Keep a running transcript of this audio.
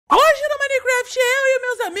Minecraft, eu e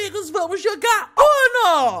meus amigos vamos jogar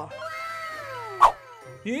Uno!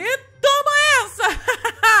 E toma essa!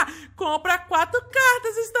 Compra 4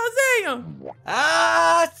 cartas, Stazinho!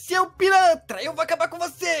 Ah, seu pilantra, eu vou acabar com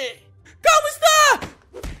você! Calma, Star!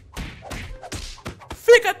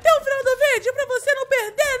 Fica até o final do vídeo pra você não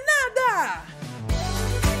perder nada!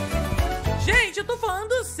 Gente, eu tô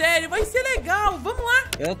falando sério, vai ser legal, vamos lá!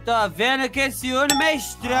 Eu tô vendo que esse Uno é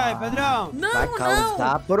estranho, Pedrão. Não, Vai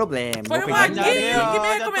causar problema. Foi o Vou pegar Maguinho que me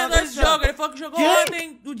já recomendou tô esse jogo. Ele falou que jogou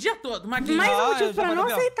ontem o dia todo. Maguinho. Mais um Ah, motivo eu pra já não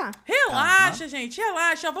vou aceitar. Relaxa, gente,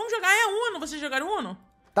 relaxa. Vamos jogar Uno. Vocês jogaram Uno?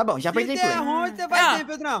 Tá bom, já Se aprendi der tudo. ruim, você vai Ó, ter,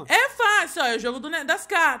 Pedrão. É fácil, ó. É o jogo das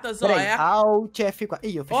cartas, ó. Peraí, É a... Alt F4.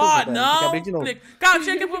 Ih, eu fechei o Ó, jogo, tem que não. abrir de novo. Calma,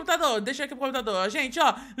 deixa aqui pro computador. Deixa aqui pro computador. Gente,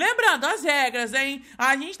 ó. Lembrando as regras, hein?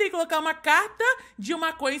 A gente tem que colocar uma carta de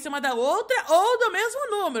uma cor em cima da outra ou do mesmo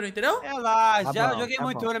número, entendeu? Relaxa, Tá já bom, joguei tá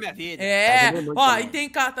muito bom. Uno na minha vida. É, Tá jogando muito ó, também. e tem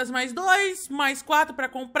cartas mais 2, mais 4 pra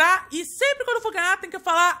comprar. E sempre quando for ganhar, tem que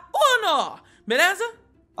falar Uno. Beleza?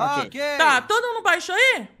 Ok. Tá, todo mundo baixou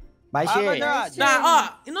aí? Baixei. verdade. Tá,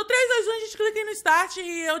 ó, e no 3, 2, 1 a gente clica aí no Start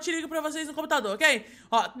e eu te ligo pra vocês no computador, ok?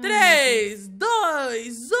 Ó, 3,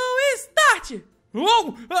 2, 1, Start!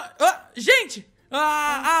 Uou! Gente,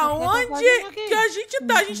 aonde que a gente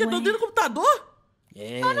tá? A gente é todo dentro do computador?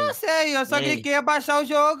 É. Eu não sei, eu só Ei. cliquei em baixar o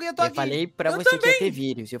jogo e eu tô Eu aqui. falei pra Eu você que também. ia ter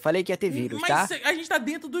vírus. Eu falei que ia ter vírus, Mas tá? a gente tá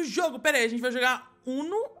dentro do jogo, pera aí, a gente vai jogar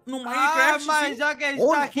Uno no Minecraft. mas sim. já que a gente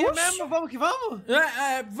tá aqui Oxi. mesmo, vamos que vamos?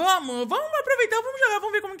 Vamos aproveitar, vamos jogar,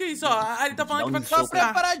 vamos ver como que é isso, ó. Ele tá falando que vai Tô custar.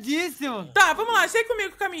 preparadíssimo. Tá, vamos lá, segue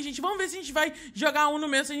comigo o caminho, gente. Vamos ver se a gente vai jogar Uno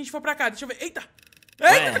mesmo se a gente for pra cá. Deixa eu ver. Eita!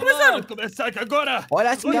 Eita, tá começando! Começar aqui agora!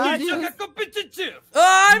 Olha as Hoje a gente cartas. joga competitivo!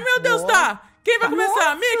 Ai, meu Deus, tá! Quem vai começar?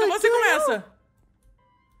 Nossa, Mica, você que começa!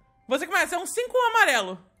 Você começa, é um 5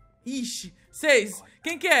 amarelo. Ixi, 6.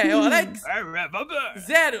 Quem que é? É o Alex? Vamos ver!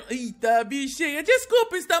 0. Eita, bichinha.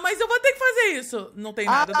 Desculpa, Star, mas eu vou ter que fazer isso. Não tem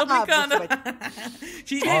nada, eu tô brincando.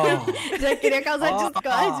 Já queria causar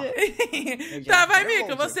discórdia. Tá, vai,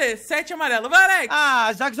 Mica, você. 7 amarelo. Vai, Alex.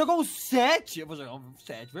 Ah, já que jogou um 7, eu vou jogar um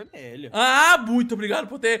 7 vermelho. Ah, muito obrigado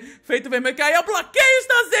por ter feito vermelho. Que aí eu bloqueio o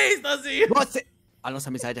Stazinho. Você... A nossa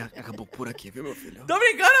amizade acabou por aqui, viu, meu filho? Tô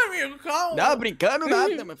brincando, amigo. Calma. Não, brincando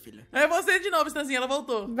nada, meu filho. É você de novo, Stazinha. Ela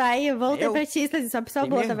voltou. Vai, eu voltei Eu? pra Assista, só pessoa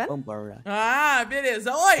boa, tá vendo? Vambora. Ah,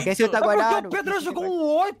 beleza. Oi. Porque se eu tá É porque guardado. o Pedro jogou um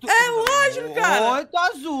 8. É lógico, cara. 8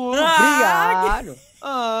 azul. Obrigado.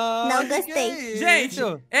 Ah, Não que gostei. é isso? Gente,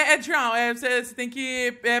 é draw. Você tem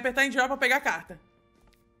que apertar em draw pra pegar a carta.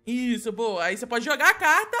 Isso, boa. Aí você pode jogar a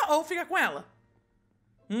carta ou ficar com ela.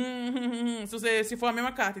 Se for a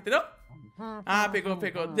mesma carta, entendeu? Ah, pegou.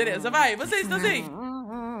 Beleza, vai. Você, Stazinho.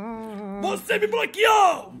 Você me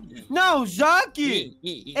bloqueou! Não, já que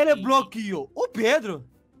ele bloqueou o Pedro,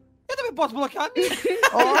 eu também posso bloquear a mim.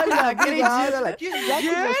 Olha, obrigado, Alex. Que Já que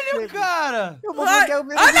gênio, você- cara. Eu vou Ai, bloquear o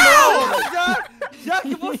Pedro de novo. Já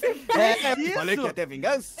que você fez isso, Falei que ia ter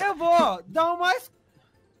vingança. eu vou dar um mais...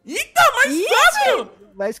 Eita, mais 4!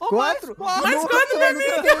 Mais Ô, 4. Mais 4 pra mim.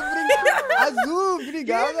 Azul,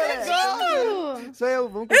 obrigado, Alex. Sou eu,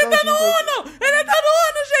 vamos Ele contar tá no um cinco. Uno! Ele tá no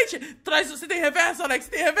Uno, gente! Você tem reverso, Alex?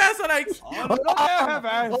 Tem reverso, Alex?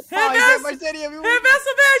 reverso. Opa, isso é parceria, viu? Reverso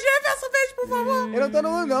verde, por favor! Eu não tô no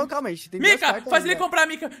Uno, não, calma aí. Tem duas Mica, cartas faz ali, ele ó. comprar,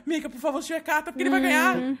 Mica. Mica, por favor, se tiver carta, porque ele vai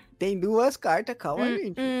ganhar. Tem duas cartas, calma,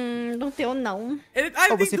 gente. Não tenho, não. Ele Ó,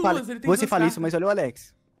 tem você duas, fala, ele tem você duas fala cartas. isso, mas olha o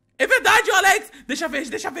Alex. É verdade, ô Alex! Deixa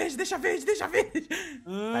verde. Ah,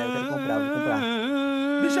 eu quero comprar, vou comprar.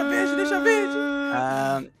 Deixa verde.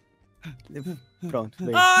 Ah, pronto,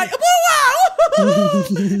 veio. Ai, boa!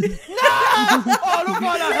 Ó, não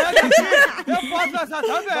pode a regra aqui. Eu posso passar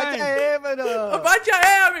Bate também. aí, mano. Bate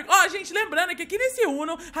aí, amigo. Ó, gente, lembrando que aqui nesse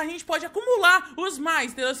Uno, a gente pode acumular os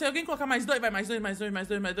mais, entendeu? Se alguém colocar mais 2, vai mais 2,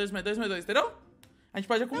 entendeu? A gente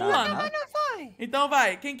pode ir acumulando. Então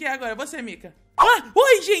vai, quem que é agora? Você, Mica. Ah,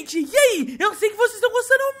 oi, gente, e aí? Eu sei que vocês estão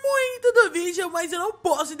gostando muito do vídeo, mas eu não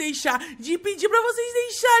posso deixar de pedir pra vocês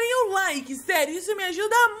deixarem o like. Sério, isso me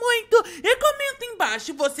ajuda muito. E comenta embaixo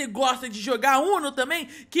se você gosta de jogar Uno também,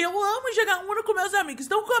 que eu amo jogar Uno com meus amigos.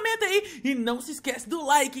 Então comenta aí e não se esquece do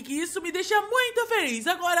like, que isso me deixa muito feliz.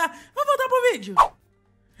 Agora, vamos voltar pro vídeo.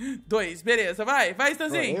 2, beleza, vai,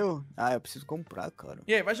 Stanzinho. Eu? Ah, eu preciso comprar, cara.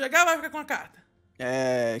 E aí, vai jogar ou vai ficar com a carta?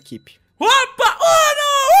 Equipe. Opa!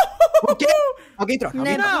 Uno! O quê? Alguém troca.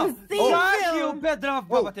 Alguém troca. Não, Possível. já que o Pedrão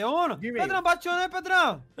vai bater Uno, Pedrão bate Uno aí,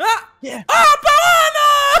 Pedrão. Ah! Yeah. Opa, Uno!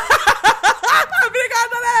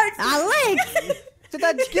 Obrigado, Alex! Alex! Você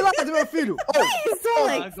tá de que lado, meu filho? Isso,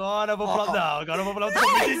 Alex! Agora eu vou falar. Não, agora eu vou falar do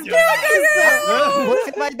competitivo.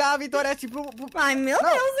 Você vai dar a vitória assim pro... Ai, meu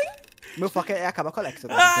Deus, hein? Meu foco é acabar com o Alex.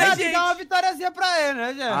 Ai, gente. Dá uma vitóriazinha pra ele,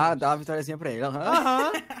 né, gente? Ah, dá uma vitóriazinha pra ele.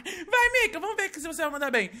 Aham. Vai, Mika, vamos ver se você vai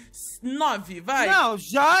mandar bem. 9, vai. Não,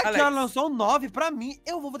 já que Alex. ela lançou um 9 pra mim,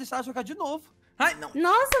 eu vou deixar ela jogar de novo. Ai, não.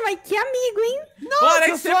 Nossa, mas que amigo, hein? O Alex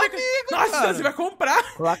eu sou sempre... amigo, Nossa, cara. você vai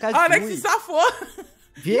comprar. Coloca O Alex azul. se safou.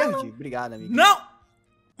 Verde? Obrigado, amigo. Não.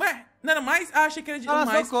 Ué, não era mais? Ah, achei que era de Ela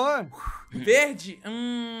mais. lançou cor. Verde?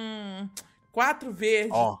 4 verde.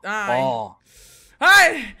 Ó, Ai. ó.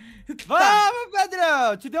 Ai. Tá. Vamos,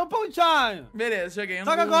 Pedrão, te dei um pontinho. Beleza, joguei um.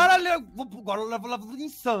 Só que agora eu levo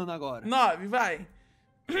insano agora. 9, vai.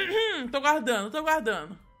 Tô guardando.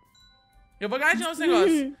 Eu vou ganhar de novo esse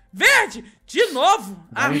negócio. Verde! De novo!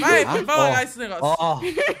 Ah, vai logar esse negócio. Ó.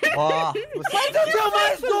 Mas eu tenho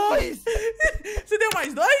mais 2! Você deu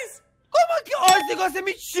mais 2? Como que esse negócio é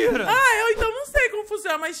mentira? Ah, eu então não sei como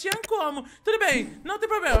funciona, mas tinha como. Tudo bem, não tem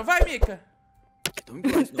problema. Vai, Mika.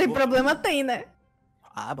 Tem problema, tem, né?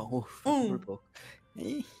 Ah, bom. Um. Por pouco.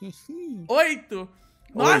 8.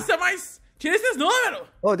 Nossa, mas... Tira esses números.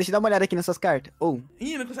 Ô, deixa eu dar uma olhada aqui nessas cartas.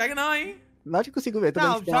 Ih, não consegue não, hein? Não que consigo ver. Tô vendo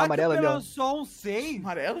Não, que tem uma já que amarela ali, você ó. lançou um 6,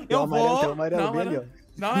 Amarelo? Tem eu uma amarela, vou... tem uma amarela Não, bem ali, ó.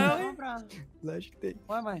 Não, não. Lógico que tem.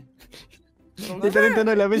 Ué, mãe. Tô tentando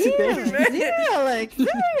olhar, ver se tem. Ih, Alex.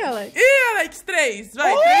 Ih, Alex. Ih, Alex, 3.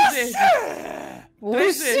 Vai, 3 verdes. 3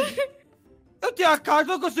 Oxi. verdes. Eu tenho a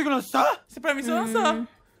carta, eu consigo lançar? Isso pra mim você lançou.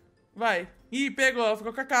 Vai. Ih, pegou,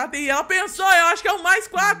 ficou com a carta. E ela pensou, eu acho que é o mais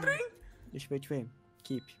 4, hein? Deixa eu ver.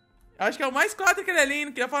 Keep. Eu acho que é o mais 4 aquele ali,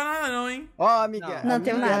 não queria falar nada não, hein? Ó, amiga. Não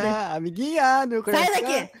tenho nada. Amiguinha, meu coração. Sai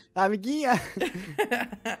daqui. Amiguinha.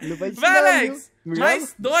 Não vai Vai, ensinar, Alex. viu?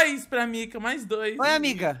 Mais 2 pra Mika, mais 2. Oi,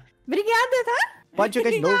 amiga. Obrigada, tá? Pode jogar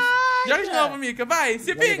de novo. Joga de novo, Mika, vai.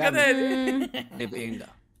 Se vinga Obrigado. dele. Dependa.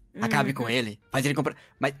 Acabe com ele. Faz ele comprar.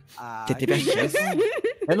 Mas Ah, você teve a chance.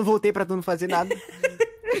 Eu não voltei pra tu não fazer nada.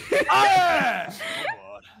 Ah,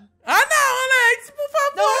 não, Alex, por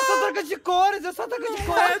favor. Não, é só troca de cores, é só troca de Não é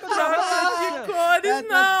cores. troca de cores,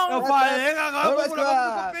 não. Eu falei que agora eu vou Vamos jogar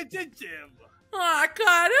lá. pro competitivo. Ah,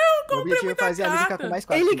 cara, eu O comprei objetivo é muita fazer a amiga ficar com carta. mais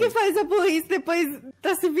 4. Ele que faz a burrice depois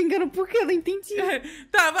tá se vingando porque eu não entendi.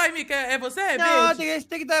 Tá, vai, Mika, é você? É Não, verde?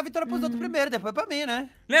 tem que dar a vitória pros outros primeiro, depois pra mim, né?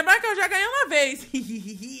 Lembrar que eu já ganhei uma vez.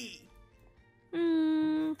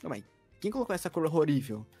 Calma aí. Quem colocou essa cor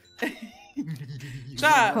horrível?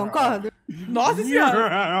 Tá. Concordo. Nossa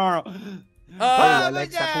senhora. O Ah,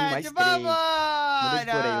 Alex tá com mais 3. Mudei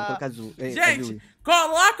de cor aí, eu coloco azul. gente, Azul.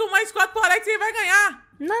 coloca o mais 4 pro Alex e ele vai ganhar.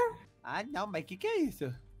 Não. Ah, não, mas que é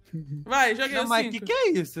isso? Vai, joguei Não, o mas 5. que é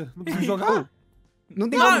isso? Não precisa jogar? Não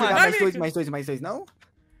tem Não, como jogar vai, mais 2, Mika. mais 2, mais 2, não?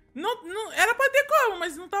 Não, era pra ter como,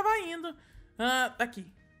 mas não tava indo. Ah, tá aqui.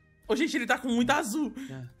 Ô, gente, ele tá com muito azul.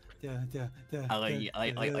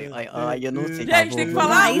 Ai, eu não sei. Gente, tem que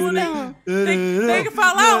falar Mas um, né? não. Tem que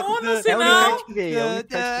falar um, É o único senão... card que veio, é o único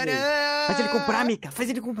card que veio. Faz ele comprar, Mika. Faz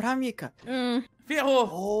ele comprar, Mika. Ferrou.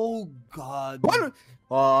 Oh, God. Mano.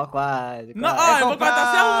 Ó, quase. Não, quase. ó, eu vou comprar.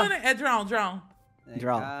 cortar seu um, né? É drown. Draw.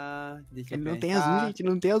 Deixa eu Ele não tem pensar. azul, gente.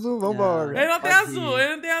 Não tem azul. Vambora. Ele não tem Pode azul, ir.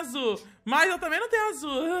 ele não tem azul. Mas eu também não tenho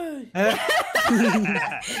azul. Ai.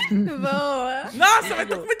 Boa. Nossa, mas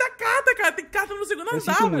tô com muita carta, cara. Tem carta no segundo Eu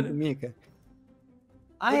andar, sinto muito, velho. Mika.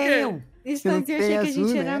 Ah, O quê? é eu. não Instante eu tem achei que a azul,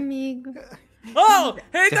 gente era né? amigo. Oh,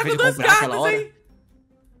 ele Você tá fez com 2 comprar aquela cartas, hora? hein?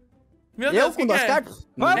 Meu Deus, Eu com 2 cartas?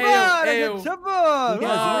 Vambora, eu. gente, vambora. Não tem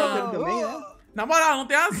azul, né, também, né? Na moral, não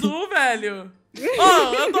tem azul, velho.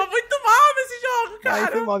 Oh, eu tô muito mal nesse jogo, Aí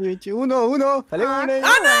foi cara. mal, gente. Uno. Falei uno, hein?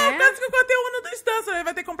 Ah, não, É? quase que eu contei um no distância. Ele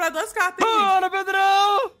vai ter que comprar 2 cartas, hein? Bora,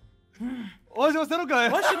 Pedrão! Hoje você não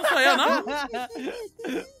ganha. Oxe, não sou eu, não?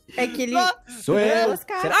 É que ele... Sou eu. Duas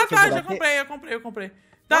cartas. Será Ah, que tá, eu vou já bater? comprei.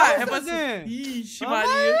 Tá, Vai, é você. Sozinho. Ixi, Vai,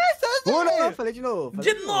 Maria. Uno, falei de novo.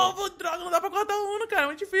 De novo, droga, não dá pra cortar o Uno, cara, é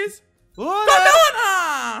muito difícil. Uno! Corta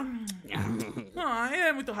o Uno! Ah, ele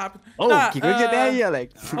é muito rápido. Ô, Tá, que grande tem aí,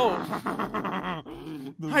 Alex? Oh.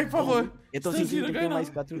 Ai, por favor. Eu tô Estancia, sentindo que eu ganha tenho não. mais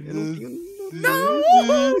 4. Eu não tenho.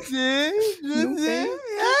 Não tenho.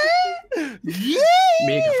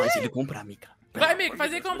 Mika, faz ele comprar, Mika. Vai, Mico,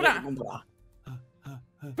 faz ele comprar.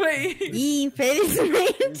 Play.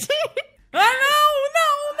 Infelizmente. Ah,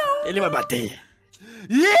 não. Ele vai bater.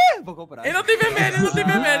 Ih, vou comprar. Ele não tem vermelho,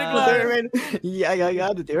 Glória. Ih, ai,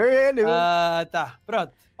 não tem vermelho. Ah, tá.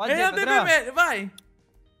 Pronto. Pode Ele ir, não tem Pedrão. vermelho, vai.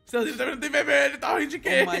 Seu também não tem vermelho, tá ruim de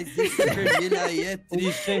quê? Pô, mas esse vermelho aí é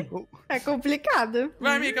triste, hein? É complicado.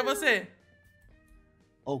 Vai, Mica, você.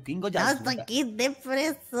 Ou quem gosta de azul, Nossa, velho? que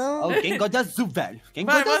depressão. Ou quem gosta de azul, velho? Quem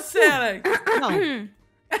Vai, gosta de você, Alex. azul? Não.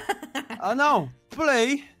 Ah, não.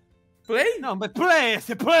 Play. Play? Não, mas play.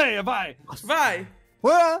 Você play, vai. Vai.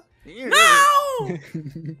 Ué? Não!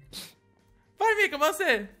 Vai, Mica,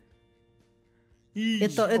 você.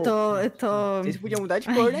 Eu tô... Vocês podiam mudar de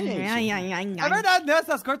cor, né, gente? É verdade, né?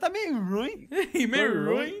 Essas cores tá meio ruim. Meio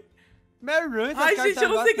ruim. Meio ruim. Ai, gente, eu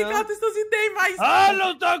não sei que carta vocês têm, mas... Ah,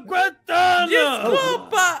 não tô aguentando!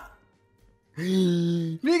 Desculpa!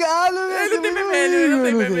 Obrigado, meu Ele não tem vermelho, ele não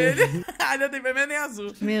tem vermelho. Ah, ele não tem vermelho nem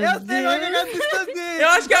azul. Meu Eu sei, Deus. eu Eu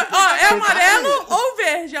acho que é amarelo ou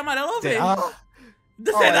verde. Amarelo ou verde.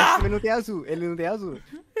 Será? Ele não tem azul, ele não tem azul.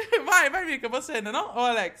 Vai, Mica, você ainda não? Ou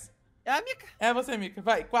Alex? É a Mica. É você, Mica.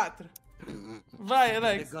 Vai, 4. Vai,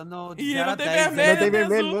 Alex. Pegando de Ih, 0 não a tem 10, vermelho. Não tem Ele é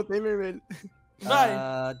vermelho, azul. não tem vermelho. Vai.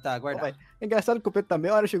 Tá, guarda. É engraçado que o Pedro tá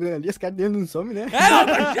meia hora chegando ali, esse cara dele não some, né? É, não,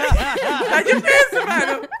 tá difícil,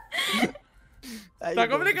 velho. Aí, Tá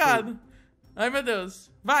bom, complicado. Ai, meu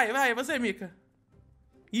Deus. Vai, você, Mica.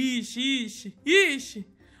 Ixi.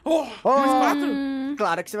 Oh, mais 4?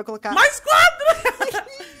 Claro que você vai colocar. Mais 4!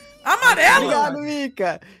 Amarelo! Obrigado,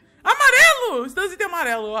 Mica. Amarelo! Estamos em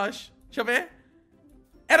amarelo, eu acho. Deixa eu ver.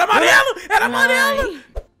 Era amarelo! Era amarelo!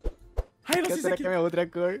 Ai, eu não sei se Será aqui... que é minha outra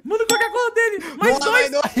cor? Mano, qual que é a cor dele? Mais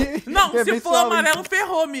 2! Não, É se for pessoal amarelo,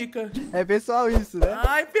 ferrou, Mica. isso. É pessoal isso, né?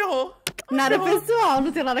 Ai, ferrou. Nada pessoal,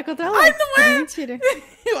 não tem nada contra ela. Ai, não é! Mentira.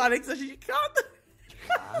 E o Alex a gente canta.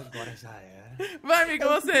 Agora já era. Vai, Mica,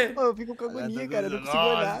 você. Pô, eu fico com agonia, cara, eu não consigo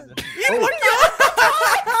olhar. Ih,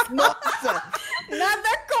 bloqueou! Nossa!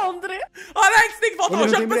 Nada contra. Alex, tem que voltar Ele ao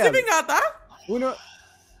não jogo tem pra se breve. vingar, tá? Uno...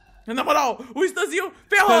 Na moral, o Stanzinho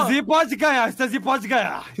ferrou. Stanzinho pode ganhar, Stanzinho pode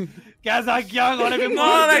ganhar. Que essa aqui agora me Não,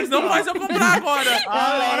 Alex, não faz eu comprar agora.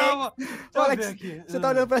 Agora eu vou... Deixa eu Alex, ver aqui. você tá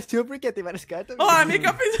olhando pra cima por quê? Tem várias cartas. Ó, a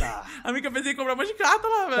Mica fez ele comprar um monte de carta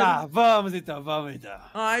lá, velho. Tá, vamos então.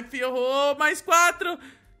 Ai, ferrou. Mais 4.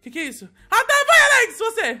 Que é isso? Ah, tá, vai, Alex,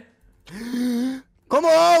 você. Como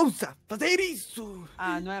ousa fazer isso?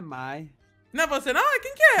 Ah, não é mais. Não é você, não?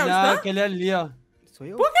 Quem que é? O Não, Stan? aquele ali, ó. Sou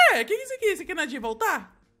eu? Por quê? O que é isso aqui? Isso aqui não é de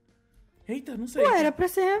voltar? Eita, não sei. Ué, era pra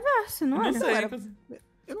ser reverso, não Não era? sei.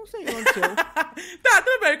 Eu não sei onde eu. Tá,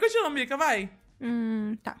 tudo bem. Continua, Mica, vai.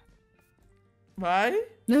 Tá. Vai.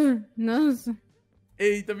 Nossa.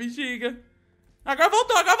 Eita, bexiga. Agora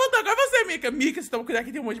voltou. Agora você, Mica. Mica, você tá cuidado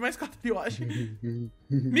que tem um monte de mais carta ali, eu acho.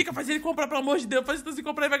 Mica, faz ele comprar, pelo amor de Deus. Faz ele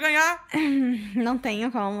comprar e vai ganhar. Não tenho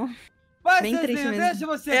como. Vai, Bem triste Stanzinho, mesmo. deixa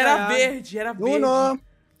você Era ganhar. verde. Uno!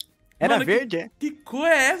 Era Mano, verde, é? Que cor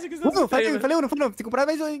é essa que você Uno, tem, falei velho? Uno, tem que comprar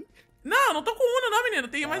mais um, hein? Não, não tô com Uno, não, menino.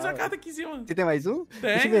 Tem mais uma carta aqui em cima. Você tem mais um? Tem.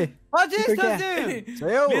 Deixa eu ver. Pode ir, Que cor que é? Stanzinho. Sou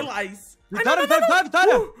eu? Lilás. Vitória.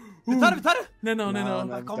 Vitória. Não, não.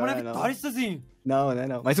 Não, Como não é não. vitória, Stanzinho?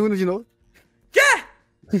 Não. Mais um Uno de novo. Quê?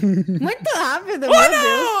 Muito rápido, meu Deus.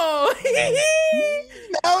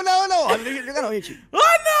 Oh, não! Não. Olha, liga não, gente. Oh,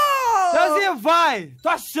 não! Stanzinho, vai.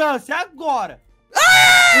 Tua chance, é agora.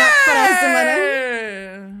 Na próxima, né?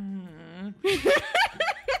 É.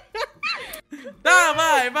 Tá,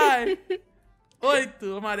 vai.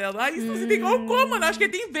 8, amarelo. Ah, isso você tem como, mano? Acho que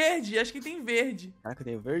ele tem verde. Será que eu tenho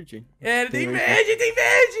verde? É, ele tem Tem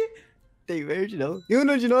verde. Tem verde, não. E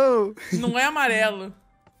Uno de novo. Não é amarelo.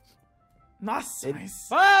 Nossa, mas...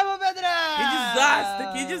 Vamos,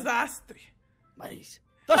 Pedrão. Que desastre. Mas...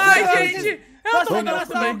 Ai, gente, eu tô chegando jogando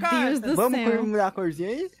nessa também. Deus do Vamos céu. mudar a corzinha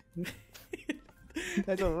aí?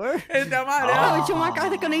 Por favor. Ele tem amarelo. Não, tinha uma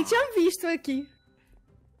carta que eu nem tinha visto aqui.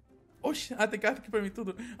 Oxe, tem carta aqui pra mim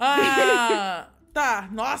tudo. Ah, tá.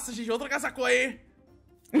 Nossa, gente, vou trocar essa cor aí.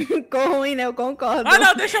 Ficou ruim, né? Eu concordo. Ah,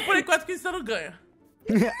 não, deixa por enquanto que você não ganha.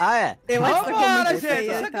 Ah, é? Eu acho que ficou Vambora, muito gente.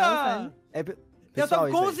 feia, Chega. tá? É Eu pessoal,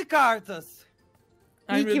 tô com isso 11 cartas.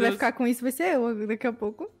 Ai, E meu quem vai Deus. ficar com isso vai ser eu daqui a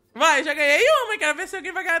pouco. Vai, já ganhei uma, quero ver se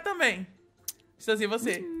alguém vai ganhar também. Estãozinho,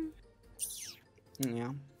 você. aí.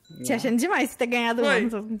 Não. Te achando demais você ter ganhado Foi. uma, não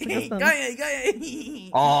tô gostando. Ganhei.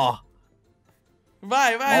 Ó.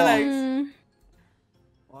 Vai, Alex.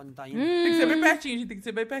 Ó, não tá indo. Tem que ser bem pertinho, gente, tem que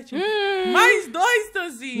ser bem pertinho. Mais 2,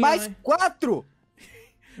 Estãozinho. Mais 4.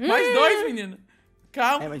 Mais 2, menino.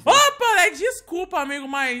 Calma. É, mais dois. Opa, Alex, desculpa, amigo,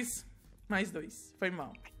 mais 2. Foi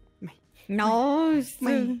mal. Nossa.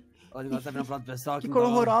 Mãe. Olha, nós tá vendo pro lado do pessoal. Que cor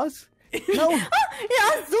horrorosa. Não. É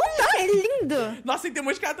azul, não? É lindo. Nossa, tem um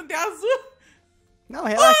monte de carta, não tem azul. Não,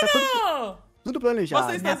 relaxa, tá Não, tudo planejado.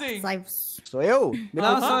 Você, Estãozinho. Sai. Sou eu?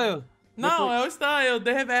 Não, sou eu. Não, é o Stan, eu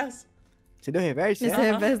dei reverso. Você deu reverse? Esse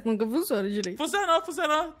É? reverso nunca funciona direito. Funcionou.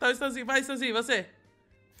 Tá o Stanzinho. Vai, Stanzinho, você.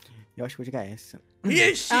 Eu acho que vou jogar essa.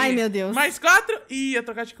 Ixi. Ai, meu Deus. Mais 4. Ih, ia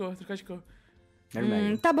trocar de cor.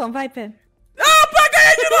 Vermelho. Tá bom, vai, Pé. Opa,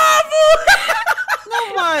 ganhei de novo!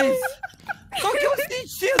 Não mais. Qual que é o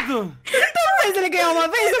sentido? Mas ele ganhou uma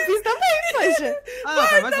vez, eu fiz também, poxa. Ah, não,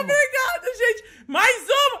 tá mais uma. Obrigado, gente. Mais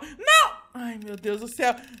uma. Não. Ai, meu Deus do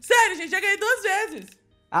céu. Sério, gente, já ganhei 2 vezes.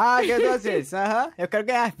 Ah, ganhou 2 vezes. Aham, eu quero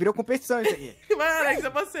ganhar. Virou competição isso aqui. Vai, Alex, é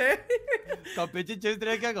você. Competitivo esse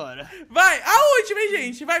aqui agora. Vai, a última, hein,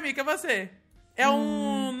 gente. Vai, Mica, é você. É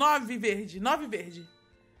um 9 verde. 9 verde.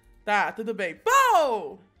 Tá, tudo bem.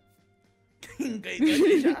 Pô!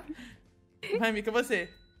 Ganhei já. Vai, Mica, você.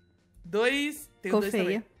 2. Tem 2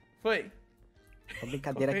 também. Foi. Não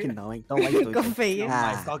brincadeira aqui não, hein? Então vai tudo. Ficou feia.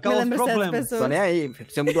 Mas qual que é Me o lembra certas problema? pessoas. Tô nem aí.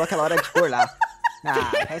 Você mudou aquela hora de cor lá. Ah,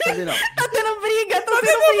 não quero saber não. Tá tendo briga, tá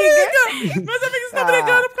tendo briga. Meus amigos estão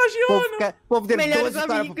brigando por causa de Uno. Povo dele Melhores 12 histórias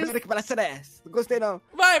pro amigos. Pedro que parece essa. Não gostei não.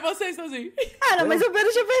 Vai, você, Estãozinho. Ah, não, mas o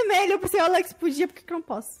verde é vermelho. Eu pensei, o Alex podia, porque que eu não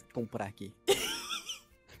posso? Comprar aqui.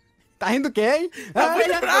 Tá rindo quem? Tá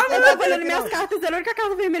muito bravo, Eu né? tava olhando minhas cartas, era a única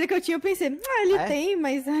carta vermelha que eu tinha. Eu pensei, ele É? tem,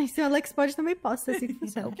 mas ai, se o Alex pode, também posso. Assim que É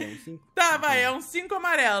funciona. o quê? Um 5? Tá, vai, é um 5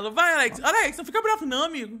 amarelo. Vai, Alex. Alex, não fica bravo não,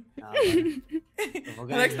 amigo. Eu vou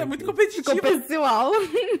ganhar Alex tá esse muito aqui. competitivo. Ficou pessoal.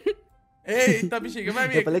 Eita, bexiga, vai, Eu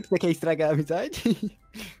amigo. falei que você quer estragar a amizade?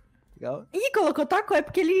 Legal. Ih, colocou tua cor, é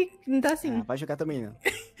porque ele não tá assim. Ah, vai jogar também não.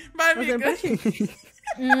 Vai, Fazendo amiga. pra ti.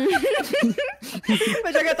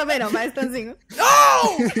 Vai jogar também não, vai, Stanzinho.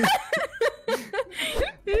 Nossa!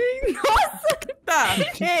 Tá,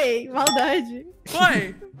 Ei, maldade.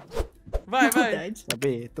 foi. Vai, vai. Maldade.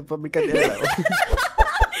 Sabe, tô pra brincadeira não.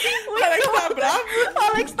 O Alex tá bravo. O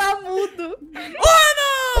Alex tá mudo.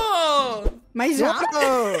 Uno! Mas já?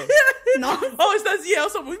 Oh, Nossa. Ô, o Stasi e eu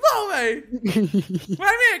sou muito bom, velho.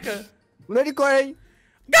 Vai, Mica. mudou de cor, hein?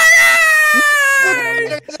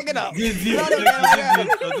 Não. Desisto,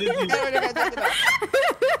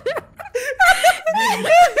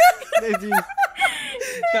 Desisto.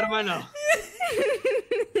 Quero mais não.